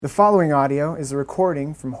The following audio is a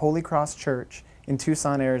recording from Holy Cross Church in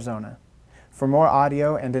Tucson, Arizona. For more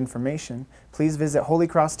audio and information, please visit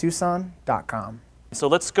holycrosstucson.com. So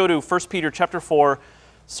let's go to 1 Peter chapter 4,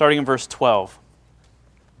 starting in verse 12.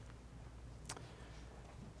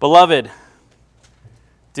 Beloved,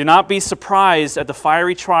 do not be surprised at the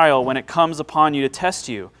fiery trial when it comes upon you to test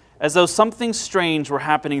you, as though something strange were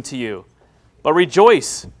happening to you. But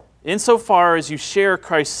rejoice, insofar as you share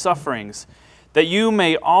Christ's sufferings, that you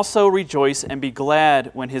may also rejoice and be glad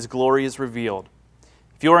when his glory is revealed.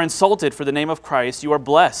 If you are insulted for the name of Christ, you are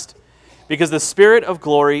blessed, because the Spirit of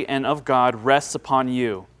glory and of God rests upon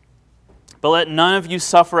you. But let none of you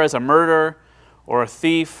suffer as a murderer, or a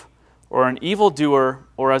thief, or an evildoer,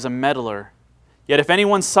 or as a meddler. Yet if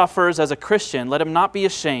anyone suffers as a Christian, let him not be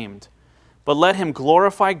ashamed, but let him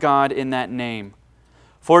glorify God in that name.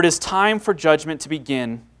 For it is time for judgment to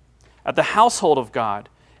begin at the household of God.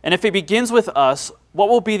 And if it begins with us, what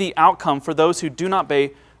will be the outcome for those who do not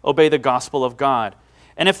obey the gospel of God?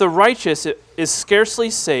 And if the righteous is scarcely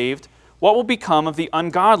saved, what will become of the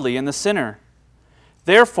ungodly and the sinner?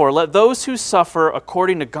 Therefore, let those who suffer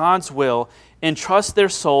according to God's will entrust their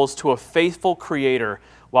souls to a faithful Creator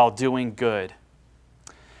while doing good.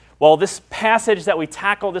 Well, this passage that we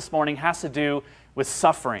tackle this morning has to do with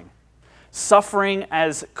suffering. Suffering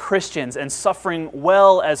as Christians and suffering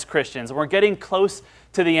well as Christians. And we're getting close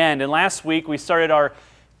to the end. And last week we started our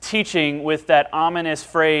teaching with that ominous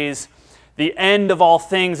phrase, the end of all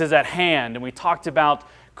things is at hand. And we talked about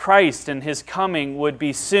Christ and his coming would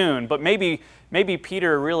be soon. But maybe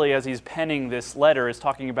Peter really, as he's penning this letter, is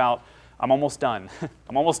talking about, I'm almost done.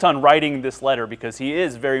 I'm almost done writing this letter, because he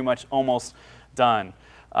is very much almost done.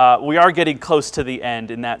 We are getting close to the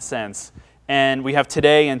end in that sense. And we have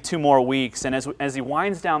today and 2 more weeks. And as he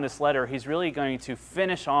winds down this letter, he's really going to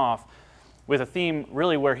finish off with a theme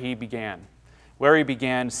really where he began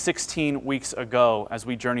 16 weeks ago as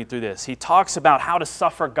we journeyed through this. He talks about how to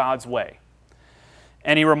suffer God's way.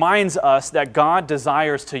 And he reminds us that God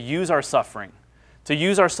desires to use our suffering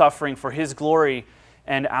for his glory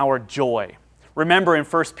and our joy. Remember in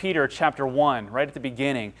 1 Peter chapter 1, right at the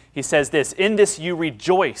beginning, he says this, "In this you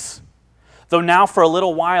rejoice, though now for a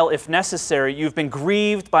little while, if necessary, you've been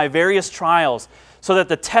grieved by various trials, so that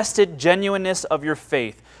the tested genuineness of your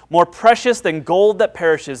faith, more precious than gold that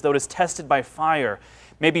perishes, though it is tested by fire,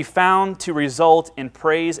 may be found to result in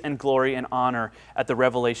praise and glory and honor at the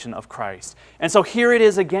revelation of Christ." And so here it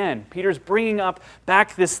is again. Peter's bringing up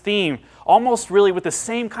back this theme, almost really with the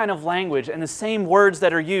same kind of language and the same words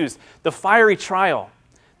that are used. The fiery trial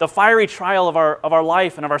of our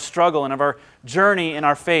life and of our struggle and of our journey in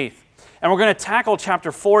our faith. And we're going to tackle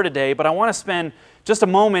chapter 4 today, but I want to spend just a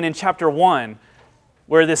moment in chapter 1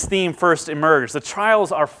 where this theme first emerged. The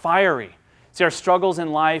trials are fiery. See, our struggles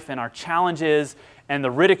in life and our challenges and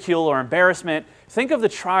the ridicule or embarrassment. Think of the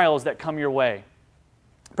trials that come your way,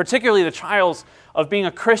 particularly the trials of being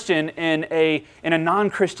a Christian in a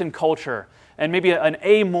non-Christian culture and maybe an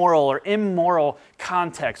amoral or immoral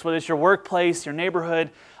context, whether it's your workplace, your neighborhood,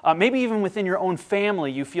 maybe even within your own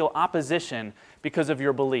family, you feel opposition because of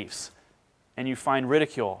your beliefs and you find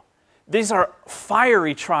ridicule. These are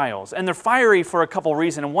fiery trials, and they're fiery for a couple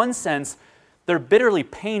reasons. In one sense, they're bitterly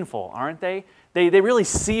painful, aren't they? They really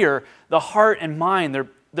sear the heart and mind.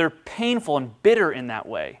 They're painful and bitter in that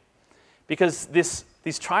way, because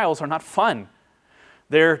these trials are not fun.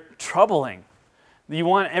 They're troubling. You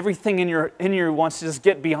want everything in your wants to just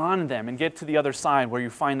get beyond them and get to the other side where you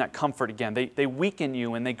find that comfort again. They weaken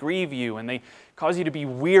you and they grieve you and they cause you to be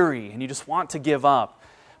weary and you just want to give up.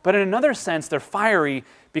 But in another sense, they're fiery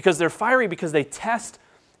because they test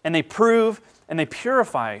and they prove and they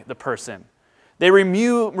purify the person. They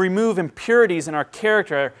remove impurities in our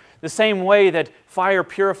character the same way that fire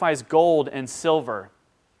purifies gold and silver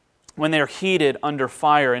when they are heated under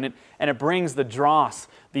fire, and it brings the dross,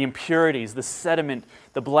 the impurities, the sediment,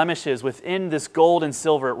 the blemishes within this gold and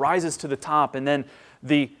silver. It rises to the top, and then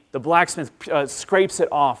the blacksmith scrapes it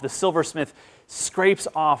off. The silversmith scrapes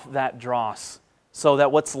off that dross, so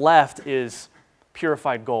that what's left is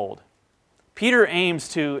purified gold. Peter aims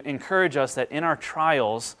to encourage us that in our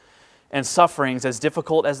trials and sufferings, as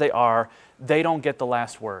difficult as they are, they don't get the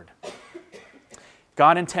last word.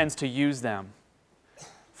 God intends to use them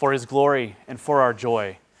for his glory and for our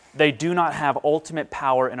joy. They do not have ultimate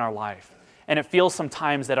power in our life. And it feels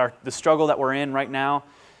sometimes that the struggle that we're in right now,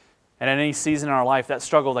 and at any season in our life, that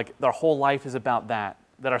struggle, like our whole life is about that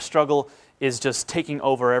our struggle is just taking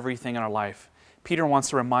over everything in our life. Peter wants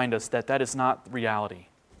to remind us that that is not reality,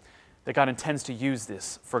 that God intends to use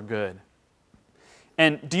this for good.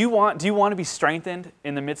 And do you want to be strengthened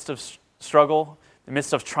in the midst of struggle? the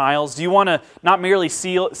midst of trials? Do you want to not merely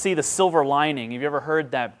see the silver lining? Have you ever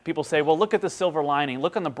heard that? People say, well, look at the silver lining.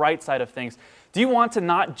 Look on the bright side of things. Do you want to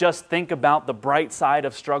not just think about the bright side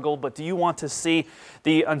of struggle, but do you want to see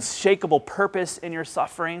the unshakable purpose in your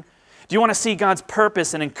suffering? Do you want to see God's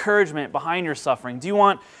purpose and encouragement behind your suffering? Do you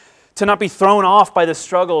want to not be thrown off by the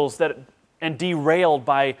struggles and derailed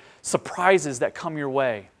by surprises that come your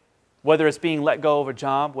way? Whether it's being let go of a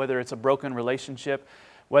job, whether it's a broken relationship,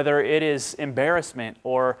 whether it is embarrassment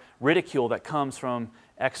or ridicule that comes from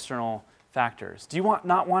external factors. Do you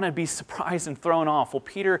not want to be surprised and thrown off? Well,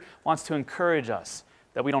 Peter wants to encourage us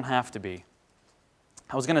that we don't have to be.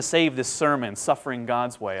 I was going to save this sermon, Suffering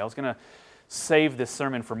God's Way. I was going to save this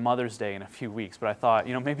sermon for Mother's Day in a few weeks, but I thought,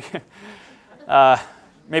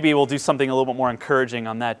 maybe we'll do something a little bit more encouraging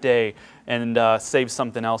on that day and save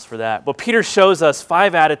something else for that. But Peter shows us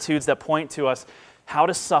 5 attitudes that point to us how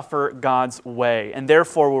to suffer God's way, and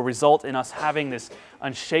therefore will result in us having this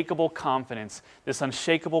unshakable confidence, this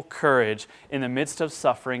unshakable courage in the midst of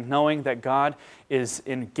suffering, knowing that God is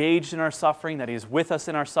engaged in our suffering, that He is with us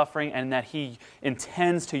in our suffering, and that He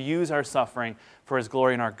intends to use our suffering for His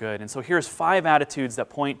glory and our good. And so here's 5 attitudes that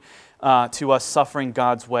point to us suffering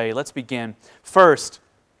God's way. Let's begin. First,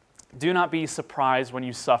 do not be surprised when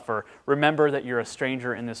you suffer. Remember that you're a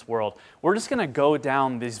stranger in this world. We're just going to go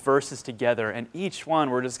down these verses together, and each one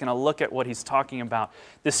we're just going to look at what he's talking about.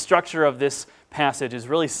 The structure of this passage is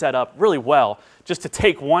really set up really well, just to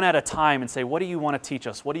take one at a time and say, what do you want to teach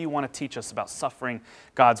us? What do you want to teach us about suffering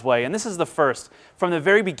God's way? And this is the first. From the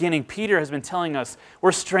very beginning, Peter has been telling us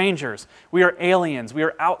we're strangers, we are aliens, we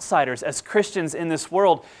are outsiders. As Christians in this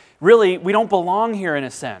world, really, we don't belong here in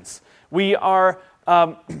a sense. We are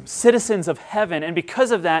citizens of heaven, and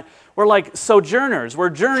because of that, we're like sojourners.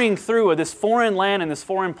 We're journeying through this foreign land and this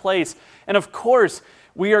foreign place, and of course,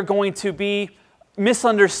 we are going to be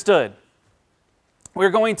misunderstood.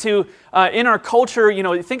 We're going to, in our culture,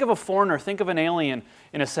 think of a foreigner, think of an alien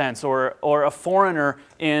in a sense, or a foreigner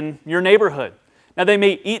in your neighborhood. Now, they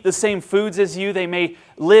may eat the same foods as you, they may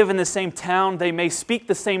live in the same town, they may speak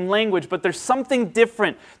the same language, but there's something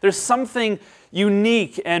different. There's something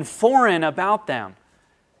unique and foreign about them.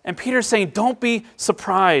 And Peter's saying, don't be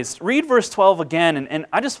surprised. Read verse 12 again, and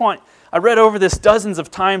I read over this dozens of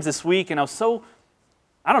times this week, and I was so,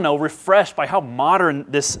 refreshed by how modern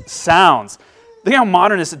this sounds. Think how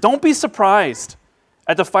modern this is. Don't be surprised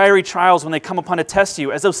at the fiery trials when they come upon to test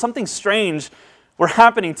you, as though something strange were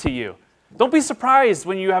happening to you. Don't be surprised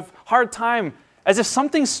when you have hard time, as if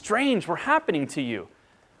something strange were happening to you.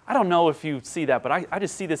 I don't know if you see that, but I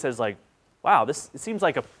just see this as like, wow, it seems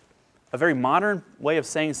like a very modern way of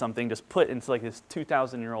saying something just put into like this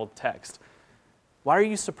 2,000-year-old text. Why are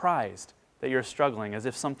you surprised that you're struggling, as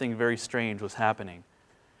if something very strange was happening?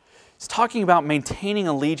 It's talking about maintaining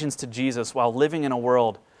allegiance to Jesus while living in a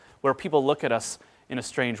world where people look at us in a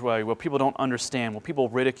strange way, where people don't understand, where people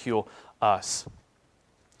ridicule us.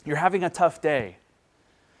 You're having a tough day.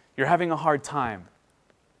 You're having a hard time.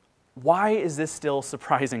 Why is this still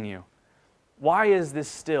surprising you? Why is this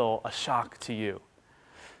still a shock to you?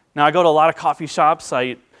 Now, I go to a lot of coffee shops.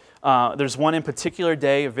 There's one in particular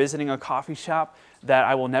day of visiting a coffee shop that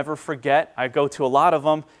I will never forget. I go to a lot of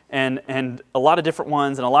them and a lot of different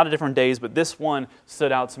ones and a lot of different days, but this one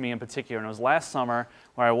stood out to me in particular. And it was last summer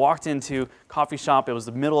where I walked into a coffee shop. It was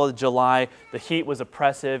the middle of July. The heat was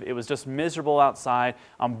oppressive. It was just miserable outside.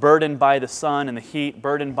 I'm burdened by the sun and the heat,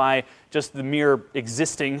 burdened by just the mere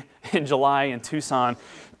existing in July in Tucson.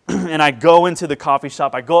 And I go into the coffee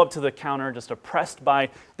shop. I go up to the counter just oppressed by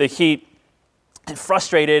the heat, and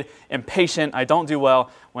frustrated, impatient. I don't do well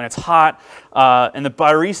when it's hot. And the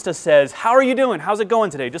barista says, "How are you doing? How's it going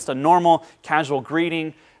today?" Just a normal, casual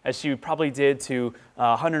greeting, as she probably did to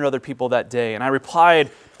 100 other people that day. And I replied,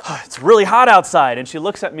 "It's really hot outside." And she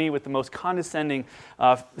looks at me with the most condescending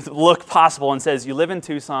look possible and says, "You live in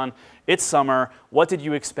Tucson. It's summer. What did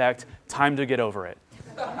you expect? Time to get over it."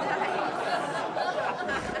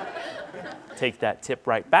 Take that tip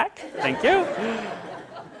right back. Thank you.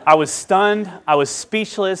 I was stunned, I was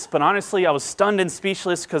speechless, but honestly, I was stunned and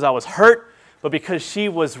speechless because I was hurt, but because she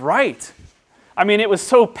was right. I mean, it was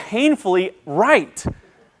so painfully right.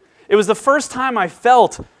 It was the first time I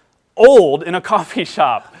felt old in a coffee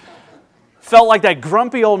shop. Felt like that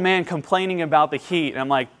grumpy old man complaining about the heat, and I'm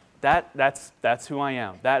like, that's who I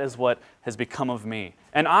am. That is what has become of me.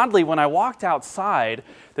 And oddly, when I walked outside,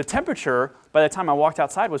 the temperature, by the time I walked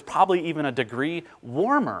outside, was probably even a degree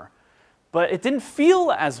warmer. But it didn't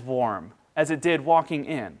feel as warm as it did walking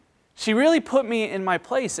in. She really put me in my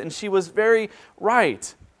place, and she was very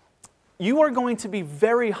right. You are going to be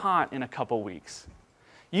very hot in a couple weeks.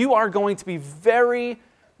 You are going to be very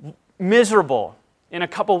miserable in a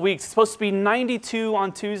couple weeks. It's supposed to be 92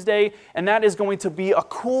 on Tuesday, and that is going to be a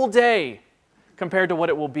cool day compared to what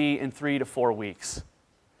it will be in 3 to 4 weeks.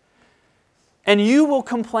 And you will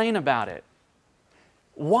complain about it.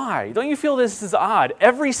 Why? Don't you feel this is odd?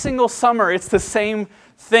 Every single summer, it's the same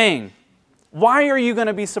thing. Why are you going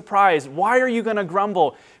to be surprised? Why are you going to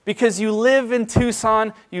grumble? Because you live in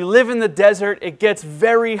Tucson, you live in the desert, it gets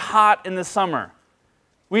very hot in the summer.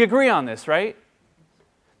 We agree on this, right?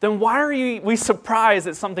 Then why are we surprised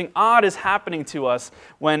that something odd is happening to us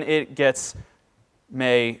when it gets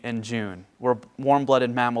May and June? We're warm-blooded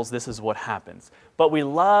mammals, this is what happens. But we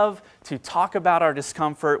love to talk about our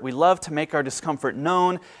discomfort. We love to make our discomfort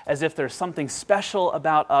known as if there's something special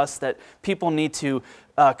about us that people need to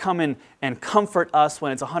come in and comfort us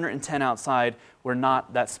when it's 110 outside. We're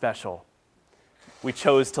not that special. We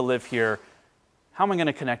chose to live here. How am I going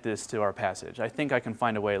to connect this to our passage? I think I can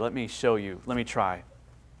find a way. Let me show you. Let me try.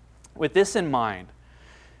 With this in mind,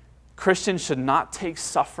 Christians should not take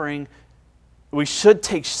suffering. We should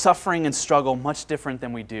take suffering and struggle much different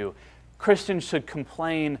than we do. Christians should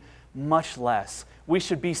complain much less. We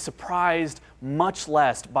should be surprised much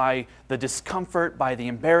less by the discomfort, by the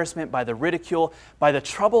embarrassment, by the ridicule, by the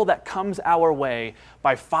trouble that comes our way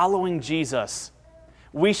by following Jesus.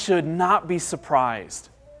 We should not be surprised.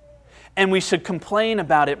 And we should complain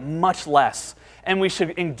about it much less. And we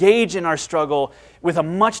should engage in our struggle with a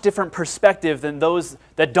much different perspective than those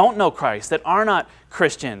that don't know Christ, that are not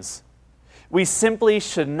Christians. We simply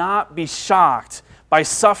should not be shocked by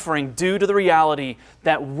suffering due to the reality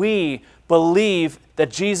that we believe that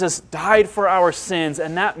Jesus died for our sins,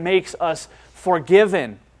 and that makes us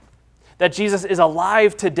forgiven. That Jesus is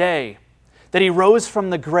alive today, that He rose from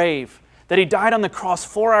the grave, that He died on the cross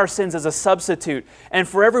for our sins as a substitute, and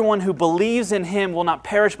for everyone who believes in Him will not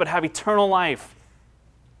perish but have eternal life.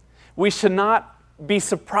 We should not be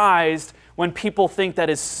surprised when people think that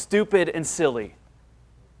is stupid and silly.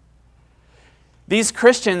 These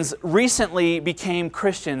Christians recently became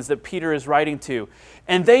Christians that Peter is writing to,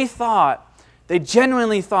 and they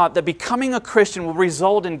genuinely thought that becoming a Christian would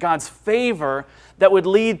result in God's favor that would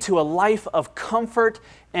lead to a life of comfort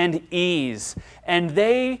and ease. And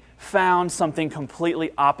they found something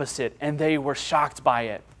completely opposite, and they were shocked by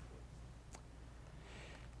it.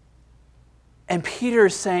 And Peter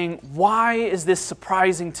is saying, why is this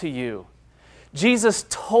surprising to you? Jesus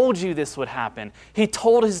told you this would happen. He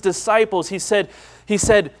told His disciples, He said,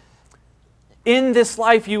 in this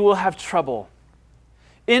life you will have trouble.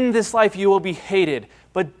 In this life you will be hated,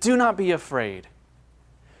 but do not be afraid,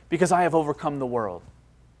 because I have overcome the world.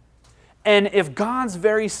 And if God's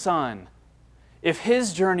very Son, if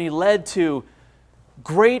His journey led to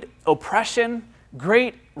great oppression,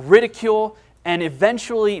 great ridicule, and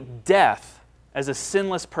eventually death as a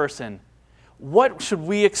sinless person, what should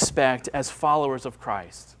we expect as followers of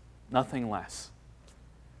Christ? Nothing less.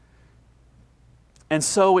 And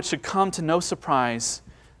so it should come to no surprise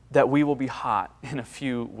that we will be hot in a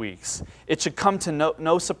few weeks. It should come to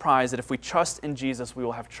no surprise that if we trust in Jesus, we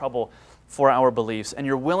will have trouble for our beliefs. And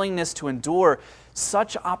your willingness to endure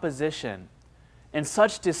such opposition and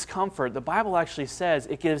such discomfort, the Bible actually says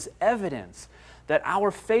it gives evidence that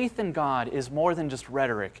our faith in God is more than just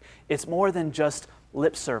rhetoric. It's more than just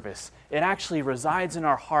lip service. It actually resides in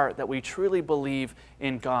our heart that we truly believe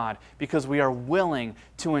in God because we are willing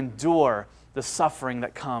to endure the suffering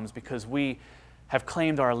that comes because we have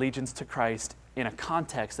claimed our allegiance to Christ in a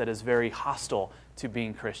context that is very hostile to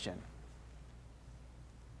being Christian.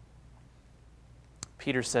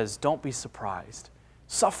 Peter says, don't be surprised.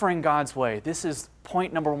 Suffering God's way. This is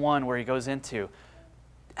point number 1 where he goes into.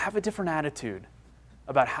 Have a different attitude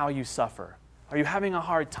about how you suffer. Are you having a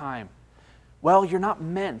hard time? Well, you're not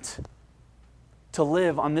meant to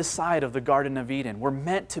live on this side of the Garden of Eden. We're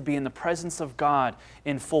meant to be in the presence of God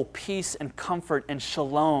in full peace and comfort and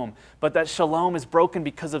shalom. But that shalom is broken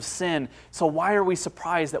because of sin. So why are we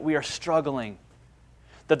surprised that we are struggling?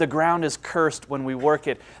 That the ground is cursed when we work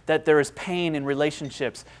it, that there is pain in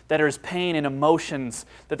relationships, that there is pain in emotions,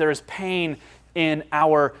 that there is pain in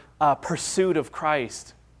our pursuit of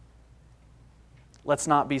Christ. Let's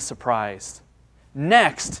not be surprised.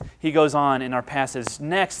 Next, he goes on in our passage,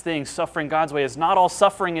 next thing, suffering God's way is not all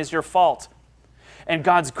suffering is your fault. And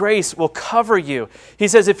God's grace will cover you. He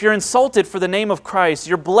says, if you're insulted for the name of Christ,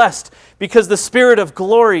 you're blessed because the Spirit of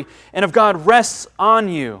glory and of God rests on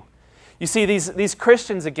you. You see, these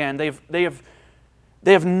Christians, again, they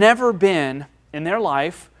have never been, in their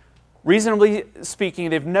life, reasonably speaking,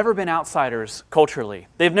 they've never been outsiders culturally.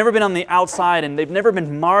 They've never been on the outside and they've never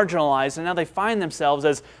been marginalized, and now they find themselves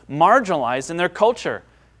as marginalized in their culture,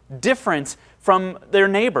 different from their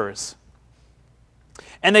neighbors.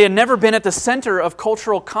 And they had never been at the center of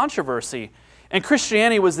cultural controversy. And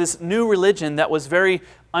Christianity was this new religion that was very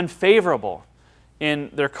unfavorable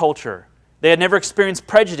in their culture. They had never experienced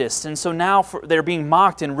prejudice, and so now they're being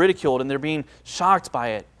mocked and ridiculed, and they're being shocked by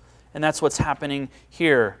it. And that's what's happening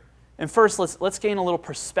here. And first, let's gain a little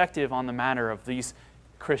perspective on the matter of these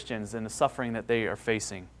Christians and the suffering that they are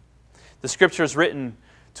facing. The Scripture is written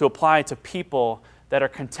to apply to people that are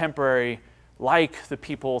contemporary, like the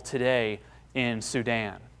people today in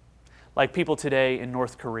Sudan, like people today in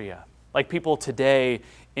North Korea, like people today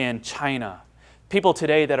in China, people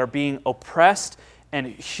today that are being oppressed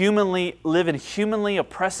and live in humanly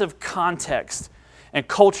oppressive context and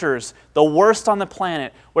cultures, the worst on the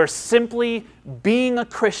planet, where simply being a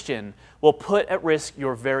Christian will put at risk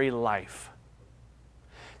your very life.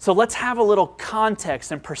 So let's have a little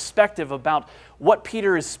context and perspective about what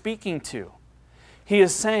Peter is speaking to. He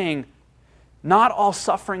is saying, not all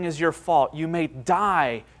suffering is your fault. You may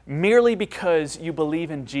die merely because you believe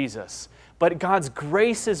in Jesus. But God's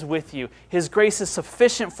grace is with you. His grace is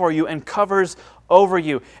sufficient for you and covers over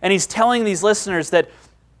you. And he's telling these listeners that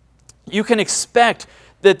you can expect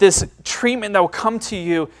that this treatment that will come to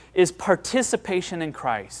you is participation in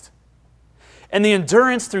Christ. And the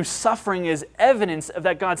endurance through suffering is evidence of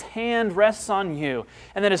that God's hand rests on you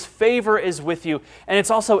and that His favor is with you. And it's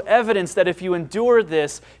also evidence that if you endure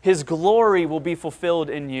this, His glory will be fulfilled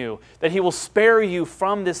in you, that He will spare you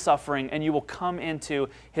from this suffering and you will come into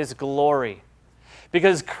His glory.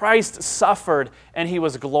 Because Christ suffered and He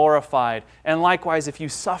was glorified. And likewise, if you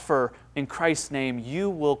suffer in Christ's name, you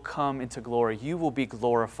will come into glory. You will be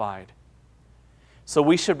glorified. So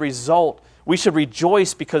we should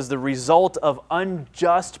rejoice because the result of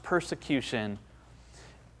unjust persecution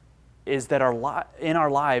is that in our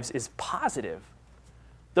lives is positive.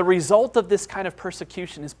 The result of this kind of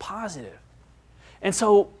persecution is positive. And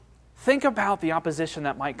so think about the opposition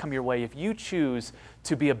that might come your way if you choose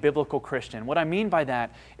to be a biblical Christian. What I mean by that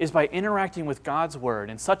is by interacting with God's Word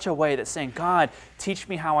in such a way that's saying, God, teach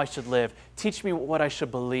me how I should live. Teach me what I should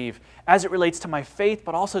believe as it relates to my faith,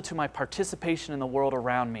 but also to my participation in the world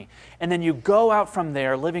around me. And then you go out from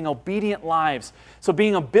there living obedient lives. So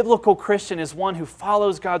being a biblical Christian is one who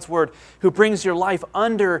follows God's Word, who brings your life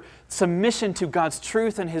under submission to God's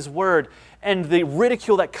truth and His Word. And the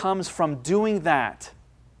ridicule that comes from doing that,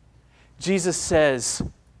 Jesus says,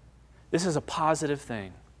 this is a positive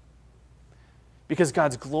thing because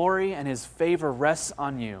God's glory and His favor rests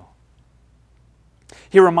on you.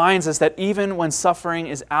 He reminds us that even when suffering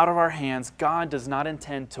is out of our hands, God does not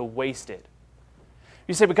intend to waste it.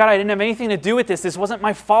 You say, but God, I didn't have anything to do with this. This wasn't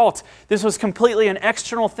my fault. This was completely an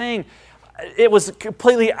external thing. It was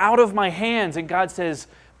completely out of my hands. And God says,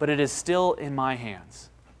 but it is still in my hands.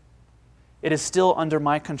 It is still under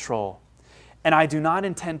my control. And I do not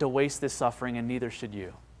intend to waste this suffering, and neither should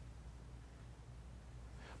you.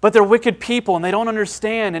 But they're wicked people, and they don't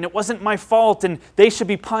understand, and it wasn't my fault, and they should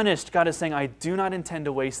be punished. God is saying, I do not intend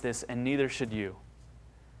to waste this, and neither should you.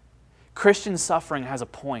 Christian suffering has a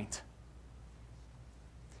point.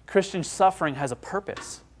 Christian suffering has a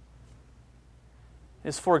purpose.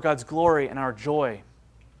 It's for God's glory and our joy.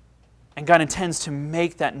 And God intends to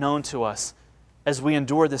make that known to us as we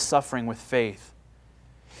endure this suffering with faith.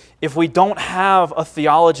 If we don't have a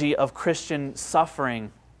theology of Christian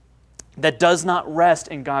suffering that does not rest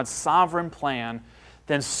in God's sovereign plan,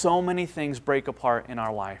 then so many things break apart in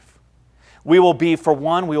our life. We will be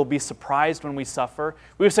surprised when we suffer.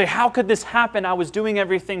 We will say, how could this happen? I was doing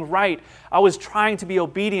everything right. I was trying to be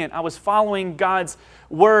obedient. I was following God's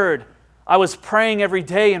Word. I was praying every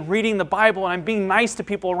day and reading the Bible, and I'm being nice to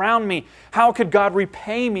people around me. How could God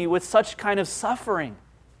repay me with such kind of suffering?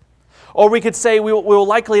 Or we could say we're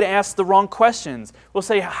likely to ask the wrong questions. We'll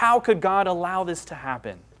say, how could God allow this to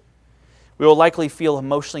happen? We will likely feel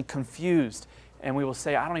emotionally confused, and we will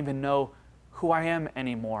say, I don't even know who I am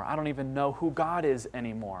anymore. I don't even know who God is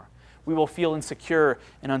anymore. We will feel insecure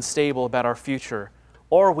and unstable about our future.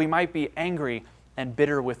 Or we might be angry and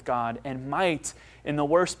bitter with God, and might, in the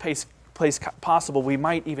worst place possible, we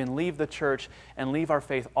might even leave the church and leave our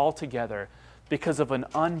faith altogether because of an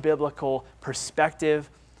unbiblical perspective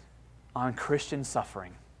on Christian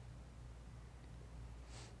suffering.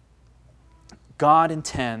 God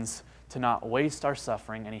intends to not waste our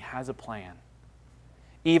suffering, and He has a plan,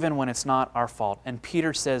 even when it's not our fault. And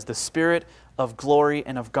Peter says, the Spirit of glory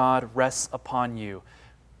and of God rests upon you.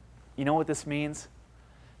 You know what this means?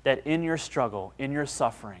 That in your struggle, in your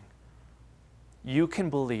suffering, you can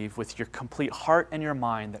believe with your complete heart and your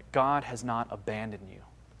mind that God has not abandoned you.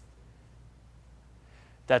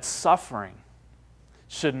 That suffering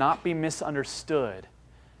should not be misunderstood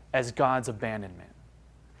as God's abandonment.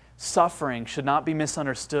 suffering should not be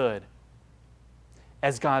misunderstood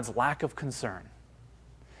as God's lack of concern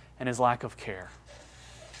and His lack of care.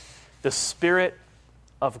 The Spirit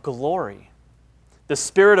of glory. The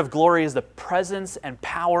Spirit of glory is the presence and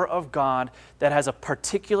power of God that has a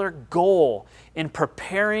particular goal in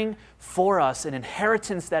preparing for us an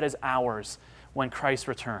inheritance that is ours when Christ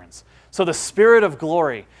returns. So the Spirit of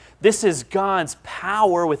glory, this is God's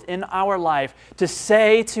power within our life to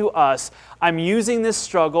say to us, I'm using this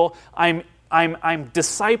struggle, I'm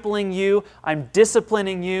discipling you, I'm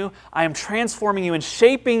disciplining you, I'm transforming you and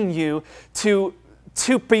shaping you to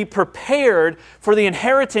be prepared for the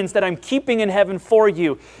inheritance that I'm keeping in heaven for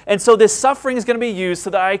you. And so this suffering is going to be used so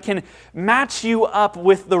that I can match you up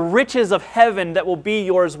with the riches of heaven that will be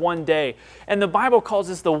yours one day. And the Bible calls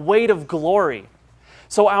this the weight of glory.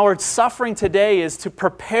 So our suffering today is to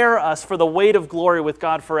prepare us for the weight of glory with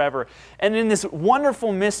God forever. And in this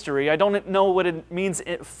wonderful mystery, I don't know what it means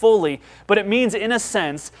fully, but it means in a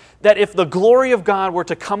sense that if the glory of God were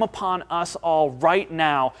to come upon us all right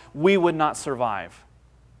now, we would not survive.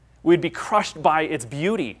 We'd be crushed by its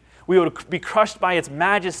beauty. We would be crushed by its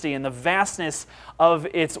majesty and the vastness of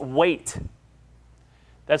its weight.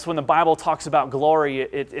 That's when the Bible talks about glory,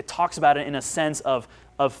 it talks about it in a sense of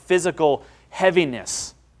physical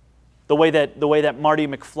heaviness, the way that Marty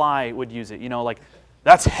McFly would use it, like,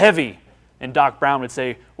 that's heavy. And Doc Brown would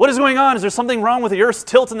say, what is going on? Is there something wrong with the Earth's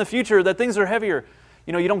tilt in the future that things are heavier?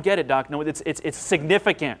 You don't get it, Doc. No, it's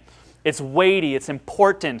significant. It's weighty. It's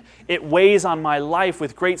important. It weighs on my life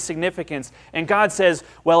with great significance. And God says,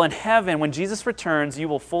 well, in heaven, when Jesus returns, you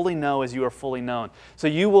will fully know as you are fully known. So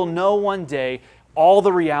you will know one day all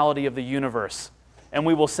the reality of the universe. And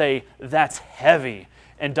we will say, that's heavy.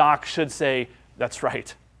 And Doc should say, that's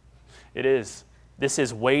right. It is. This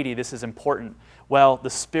is weighty. This is important. Well,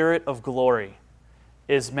 the Spirit of glory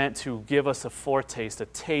is meant to give us a foretaste, a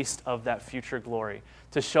taste of that future glory,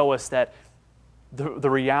 to show us that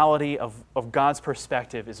the reality of God's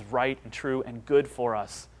perspective is right and true and good for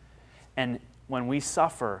us. And when we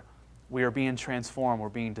suffer, we are being transformed, we're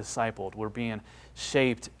being discipled, we're being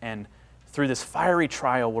shaped, and through this fiery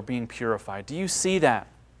trial, we're being purified. Do you see that?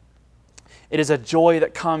 It is a joy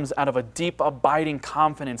that comes out of a deep, abiding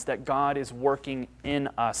confidence that God is working in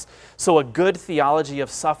us. So a good theology of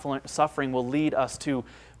suffering will lead us to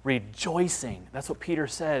rejoicing. That's what Peter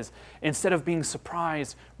says. Instead of being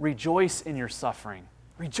surprised, rejoice in your suffering.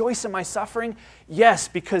 Rejoice in my suffering? Yes,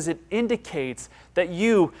 because it indicates that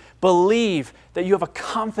you believe that you have a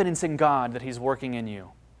confidence in God that He's working in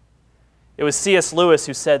you. It was C.S. Lewis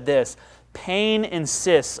who said this, pain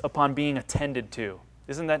insists upon being attended to.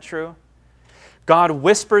 Isn't that true? God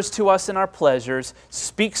whispers to us in our pleasures,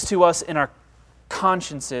 speaks to us in our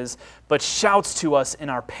consciences, but shouts to us in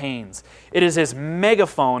our pains. It is His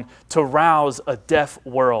megaphone to rouse a deaf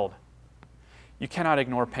world. You cannot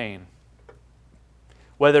ignore pain.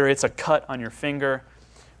 Whether it's a cut on your finger,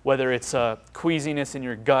 whether it's a queasiness in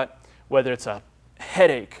your gut, whether it's a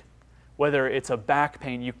headache, whether it's a back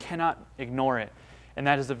pain, you cannot ignore it. And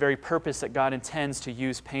that is the very purpose that God intends to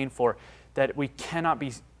use pain for, that we cannot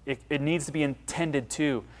be. It needs to be intended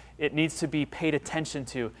to. It needs to be paid attention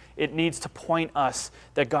to. It needs to point us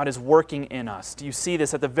that God is working in us. Do you see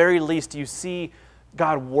this? At the very least, do you see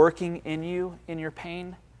God working in you, in your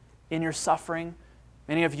pain, in your suffering?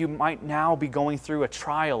 Many of you might now be going through a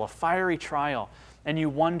trial, a fiery trial, and you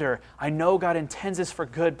wonder, I know God intends this for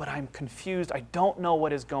good, but I'm confused. I don't know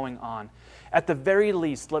what is going on. At the very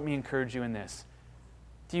least, let me encourage you in this.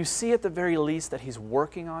 Do you see at the very least that He's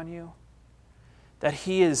working on you? That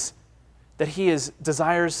He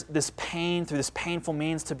desires this pain through this painful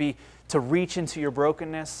means to reach into your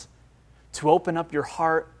brokenness, to open up your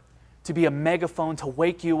heart, to be a megaphone, to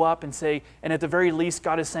wake you up and say, and at the very least,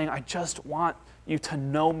 God is saying, I just want you to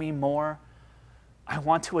know me more. I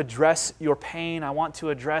want to address your pain. I want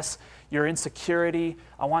to address your insecurity.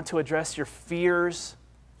 I want to address your fears.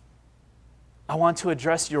 I want to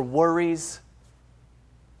address your worries.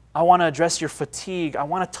 I want to address your fatigue. I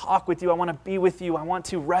want to talk with you. I want to be with you. I want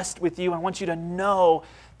to rest with you. I want you to know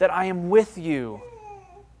that I am with you.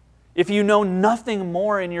 If you know nothing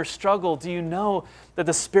more in your struggle, do you know that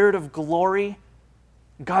the Spirit of glory,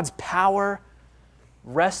 God's power,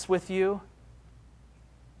 rests with you?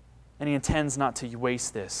 And He intends not to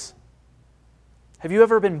waste this. Have you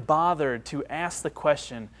ever been bothered to ask the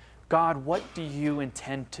question, God, what do you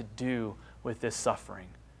intend to do with this suffering?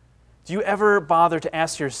 Do you ever bother to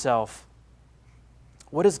ask yourself,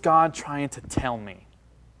 what is God trying to tell me?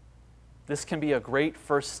 This can be a great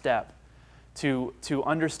first step to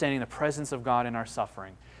understanding the presence of God in our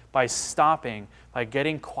suffering, by stopping, by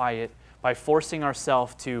getting quiet, by forcing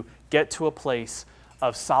ourselves to get to a place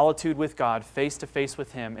of solitude with God, face to face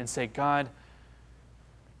with Him, and say, God,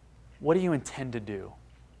 what do you intend to do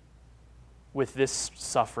with this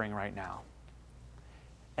suffering right now?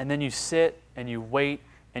 And then you sit and you wait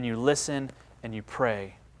and you listen and you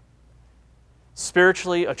pray.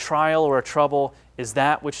 Spiritually, a trial or a trouble is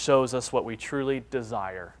that which shows us what we truly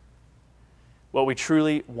desire, what we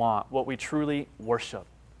truly want, what we truly worship.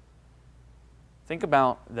 Think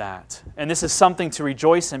about that. And this is something to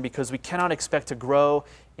rejoice in, because we cannot expect to grow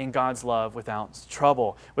in God's love without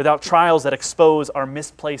trouble, without trials that expose our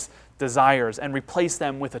misplaced desires and replace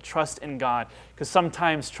them with a trust in God. Because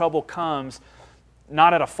sometimes trouble comes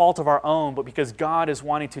not at a fault of our own, but because God is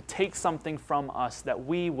wanting to take something from us that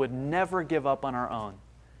we would never give up on our own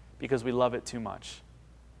because we love it too much.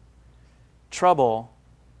 Trouble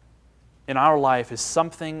in our life is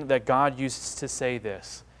something that God uses to say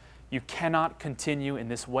this: you cannot continue in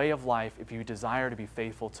this way of life if you desire to be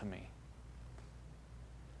faithful to me.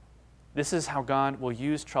 This is how God will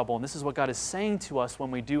use trouble, and this is what God is saying to us when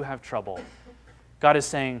we do have trouble. God is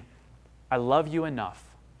saying, I love you enough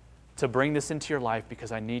to bring this into your life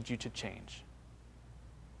because I need you to change.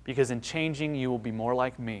 Because in changing, you will be more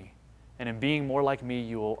like me. And in being more like me,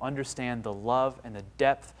 you will understand the love and the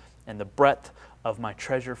depth and the breadth of my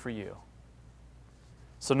treasure for you.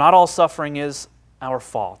 So not all suffering is our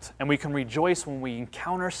fault. And we can rejoice when we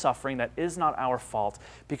encounter suffering that is not our fault,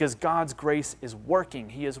 because God's grace is working.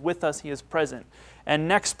 He is with us. He is present. And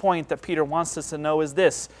next point that Peter wants us to know is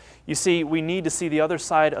this. You see, we need to see the other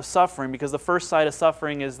side of suffering, because the first side of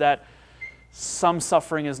suffering is that some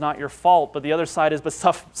suffering is not your fault, but the other side is, but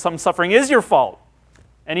some suffering is your fault.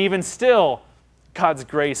 And even still, God's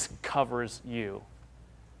grace covers you.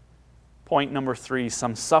 Point number 3,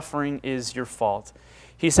 some suffering is your fault.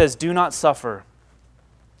 He says, do not suffer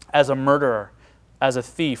as a murderer, as a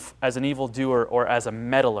thief, as an evildoer, or as a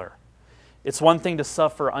meddler. It's one thing to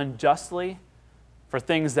suffer unjustly for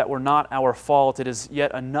things that were not our fault. It is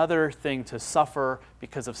yet another thing to suffer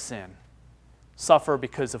because of sin. Suffer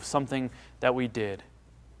because of something that we did.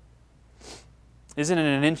 Isn't it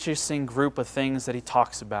an interesting group of things that he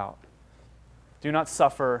talks about? Do not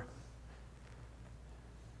suffer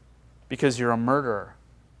because you're a murderer.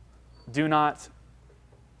 Do not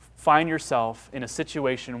find yourself in a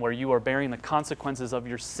situation where you are bearing the consequences of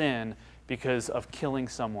your sin because of killing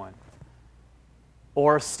someone,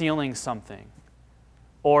 or stealing something,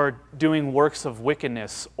 or doing works of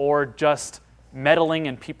wickedness, or just meddling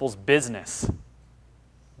in people's business,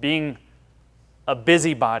 being a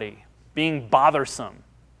busybody, being bothersome.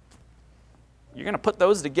 You're going to put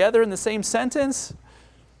those together in the same sentence?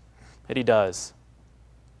 But he does.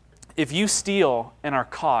 If you steal and are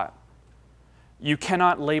caught, you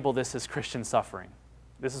cannot label this as Christian suffering.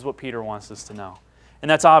 This is what Peter wants us to know. And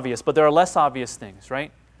that's obvious, but there are less obvious things,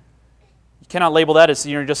 right? You cannot label that as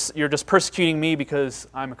you're just persecuting me because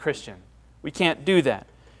I'm a Christian. We can't do that.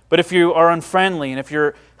 But if you are unfriendly, and if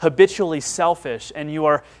you're habitually selfish, and you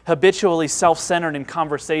are habitually self-centered in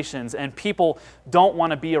conversations, and people don't want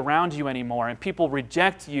to be around you anymore, and people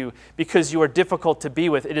reject you because you are difficult to be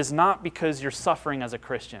with, it is not because you're suffering as a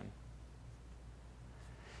Christian,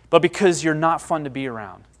 but because you're not fun to be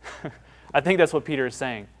around. I think that's what Peter is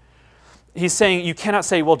saying. He's saying you cannot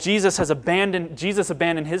say, well, Jesus abandoned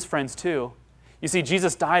his friends too. You see,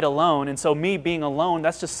 Jesus died alone, and so me being alone,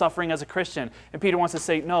 that's just suffering as a Christian. And Peter wants to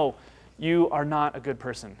say, no, you are not a good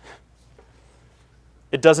person.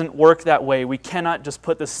 It doesn't work that way. We cannot just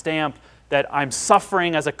put the stamp that I'm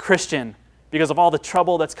suffering as a Christian because of all the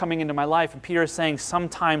trouble that's coming into my life. And Peter is saying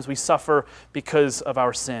sometimes we suffer because of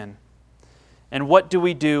our sin. And what do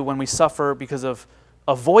we do when we suffer because of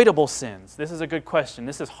avoidable sins? This is a good question.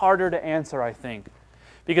 This is harder to answer, I think,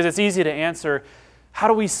 because it's easy to answer. How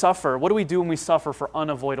do we suffer? What do we do when we suffer for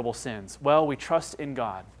unavoidable sins? Well, we trust in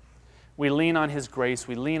God. We lean on His grace.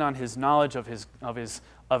 We lean on His knowledge of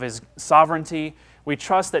His sovereignty. We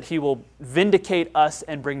trust that He will vindicate us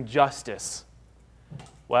and bring justice.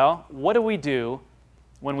 Well, what do we do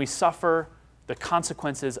when we suffer the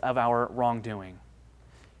consequences of our wrongdoing?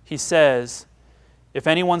 He says, if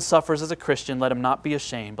anyone suffers as a Christian, let him not be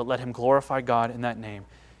ashamed, but let him glorify God in that name.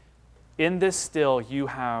 In this still, you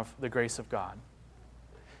have the grace of God.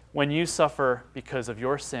 When you suffer because of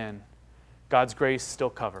your sin, God's grace still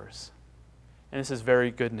covers. And this is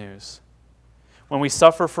very good news. When we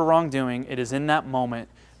suffer for wrongdoing, it is in that moment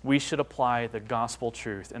we should apply the gospel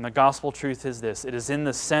truth. And the gospel truth is this. It is in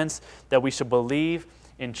the sense that we should believe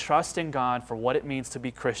in trust in God for what it means to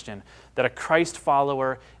be Christian, that a Christ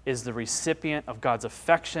follower is the recipient of God's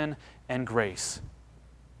affection and grace,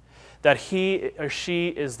 that he or she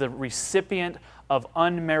is the recipient of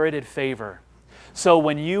unmerited favor, So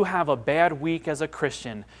when you have a bad week as a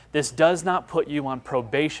Christian, this does not put you on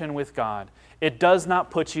probation with God. It does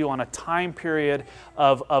not put you on a time period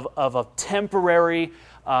of a temporary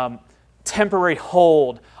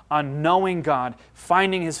hold on knowing God,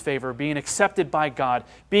 finding His favor, being accepted by God,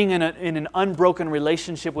 being in an unbroken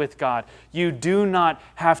relationship with God. You do not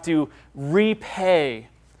have to repay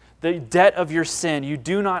the debt of your sin. You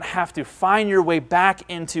do not have to find your way back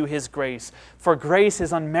into His grace, for grace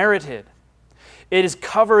is unmerited. It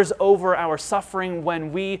covers over our suffering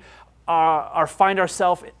when we find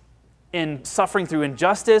ourselves in suffering through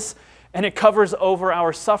injustice, and it covers over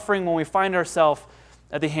our suffering when we find ourselves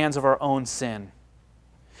at the hands of our own sin.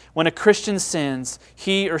 When a Christian sins,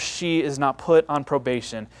 he or she is not put on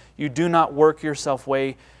probation. You do not work yourself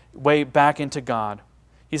way back into God.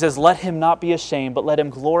 He says, let him not be ashamed, but let him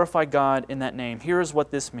glorify God in that name. Here is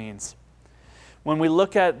what this means. When we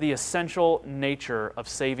look at the essential nature of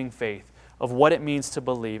saving faith, of what it means to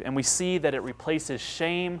believe, and we see that it replaces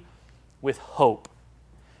shame with hope,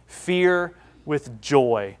 fear with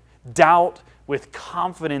joy, doubt with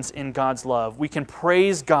confidence in God's love, we can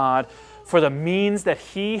praise God for the means that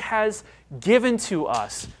He has given to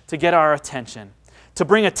us to get our attention, to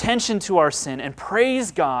bring attention to our sin, and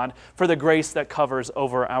praise God for the grace that covers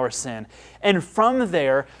over our sin. And from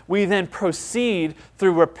there, we then proceed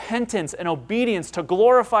through repentance and obedience to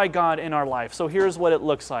glorify God in our life. So here's what it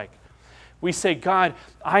looks like. We say, God,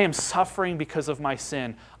 I am suffering because of my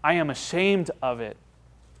sin. I am ashamed of it.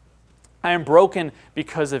 I am broken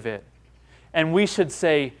because of it. And we should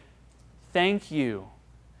say, thank you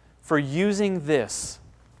for using this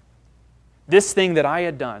thing that I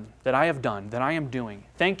have done, that I am doing.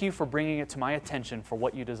 Thank you for bringing it to my attention for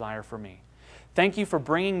what you desire for me. Thank you for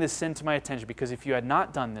bringing this sin to my attention, because if you had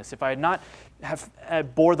not done this, if I had not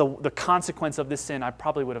bore the consequence of this sin, I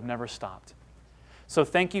probably would have never stopped. So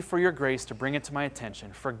thank you for your grace to bring it to my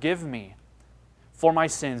attention. Forgive me for my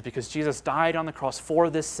sins, because Jesus died on the cross for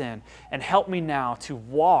this sin, and help me now to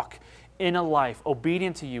walk in a life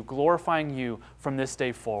obedient to you, glorifying you from this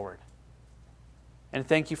day forward. And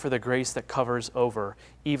thank you for the grace that covers over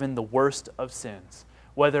even the worst of sins,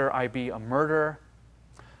 whether I be a murderer,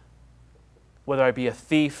 whether I be a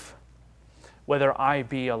thief, whether I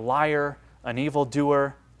be a liar, an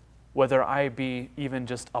evildoer, whether I be even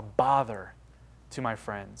just a bother to my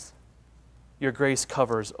friends. Your grace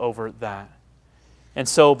covers over that. And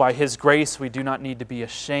so by His grace, we do not need to be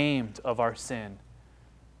ashamed of our sin,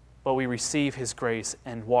 but we receive His grace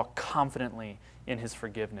and walk confidently in His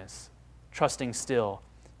forgiveness, trusting still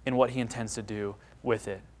in what He intends to do with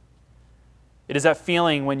it. It is that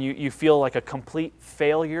feeling when you feel like a complete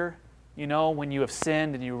failure, when you have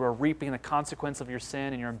sinned and you are reaping the consequence of your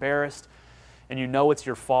sin and you're embarrassed and you know it's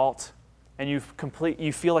your fault, and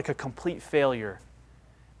you feel like a complete failure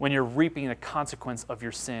when you're reaping the consequence of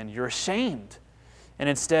your sin. You're ashamed. And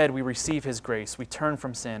instead, we receive His grace. We turn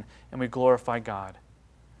from sin and we glorify God.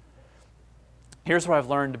 Here's what I've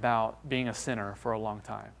learned about being a sinner for a long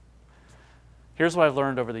time. Here's what I've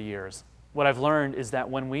learned over the years. What I've learned is that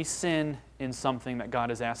when we sin in something that God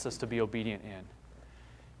has asked us to be obedient in,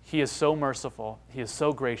 He is so merciful, He is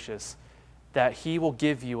so gracious, that He will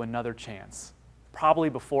give you another chance, probably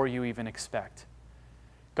before you even expect.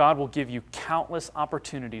 God will give you countless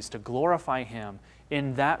opportunities to glorify Him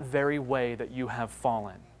in that very way that you have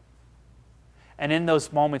fallen. And in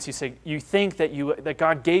those moments, you think that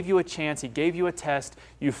God gave you a chance, He gave you a test,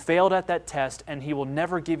 you failed at that test, and He will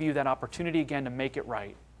never give you that opportunity again to make it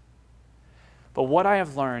right. But what I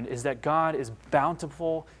have learned is that God is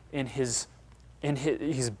bountiful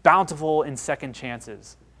He's bountiful in second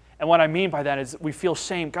chances. And what I mean by that is we feel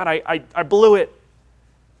shame. God, I blew it.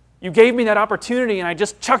 You gave me that opportunity and I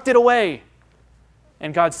just chucked it away.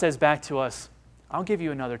 And God says back to us, I'll give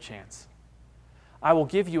you another chance. I will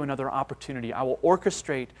give you another opportunity. I will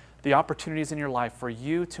orchestrate the opportunities in your life for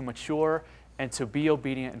you to mature and to be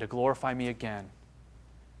obedient and to glorify me again.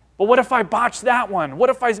 But what if I botch that one?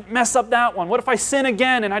 What if I mess up that one? What if I sin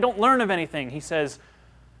again and I don't learn of anything? He says,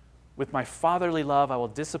 with my fatherly love, I will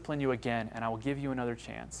discipline you again and I will give you another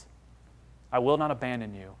chance. I will not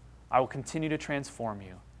abandon you. I will continue to transform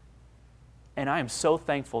you. And I am so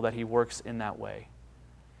thankful that He works in that way.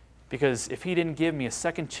 Because if He didn't give me a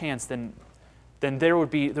second chance, then there would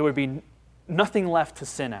be nothing left to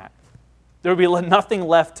sin at. There would be nothing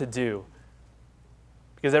left to do.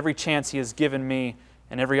 Because every chance He has given me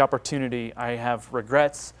and every opportunity, I have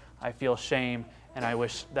regrets, I feel shame, and I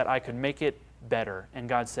wish that I could make it better. And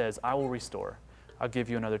God says, I will restore. I'll give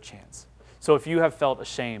you another chance. So if you have felt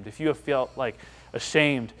ashamed, if you have felt like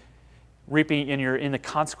ashamed reaping in the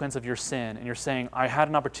consequence of your sin, and you're saying, I had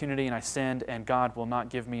an opportunity and I sinned and God will not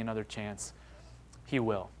give me another chance, He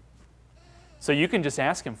will. So you can just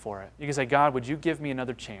ask Him for it. You can say, God, would you give me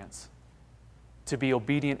another chance to be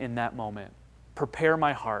obedient in that moment? Prepare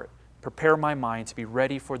my heart, prepare my mind to be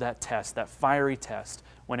ready for that test, that fiery test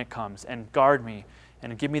when it comes, and guard me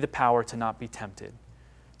and give me the power to not be tempted.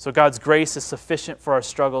 So God's grace is sufficient for our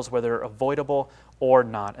struggles, whether avoidable or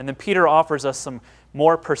not. And then Peter offers us some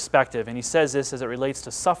more perspective, and he says this as it relates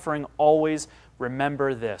to suffering: always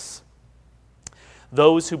remember this.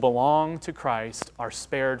 Those who belong to Christ are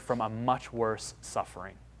spared from a much worse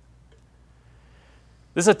suffering.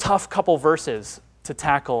 This is a tough couple verses to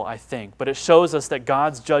tackle, I think, but it shows us that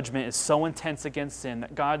God's judgment is so intense against sin,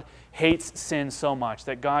 that God hates sin so much,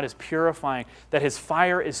 that God is purifying, that His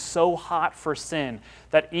fire is so hot for sin,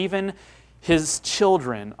 that even His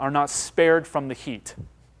children are not spared from the heat.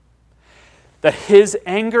 That His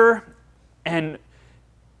anger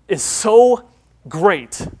is so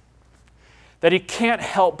great that He can't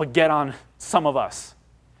help but get on some of us.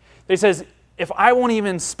 He says, if I won't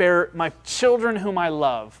even spare my children whom I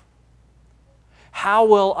love, how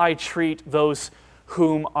will I treat those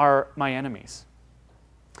whom are my enemies?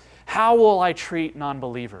 How will I treat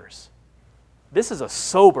non-believers? This is a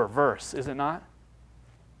sober verse, is it not?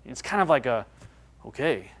 It's kind of like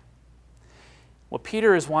okay. What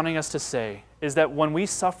Peter is wanting us to say is that when we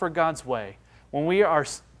suffer God's way, when we are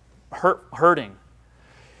hurting,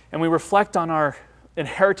 and we reflect on our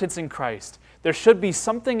inheritance in Christ, there should be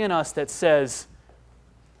something in us that says,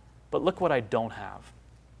 but look what I don't have.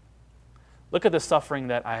 Look at the suffering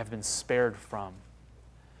that I have been spared from.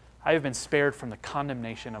 I have been spared from the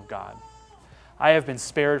condemnation of God. I have been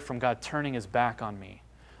spared from God turning His back on me.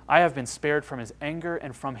 I have been spared from His anger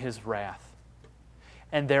and from His wrath.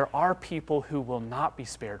 And there are people who will not be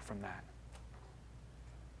spared from that.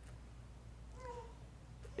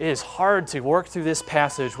 It is hard to work through this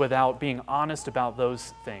passage without being honest about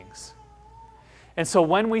those things. And so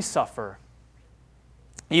when we suffer,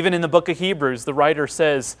 even in the book of Hebrews, the writer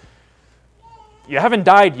says, you haven't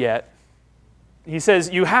died yet. He says,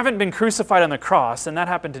 you haven't been crucified on the cross, and that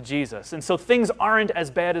happened to Jesus. And so things aren't as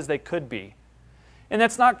bad as they could be. And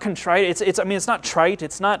that's not contrite. It's not trite.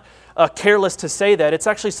 It's not careless to say that. It's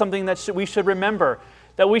actually something that we should remember.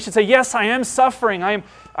 That we should say, yes, I am suffering. I am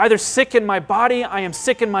either sick in my body, I am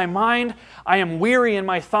sick in my mind, I am weary in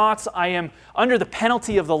my thoughts, I am under the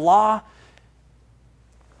penalty of the law.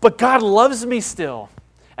 But God loves me still,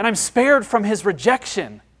 and I'm spared from His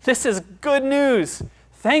rejection. This is good news.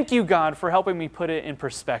 Thank you, God, for helping me put it in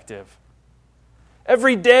perspective.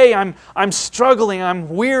 Every day I'm struggling, I'm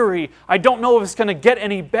weary. I don't know if it's going to get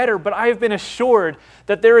any better, but I have been assured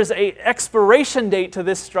that there is an expiration date to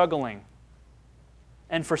this struggling.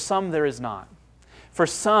 And for some, there is not. For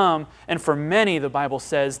some, and for many, the Bible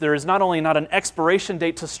says, there is not only not an expiration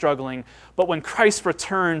date to struggling, but when Christ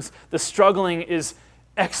returns, the struggling is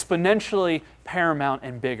exponentially paramount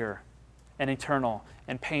and bigger and eternal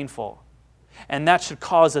and painful. And that should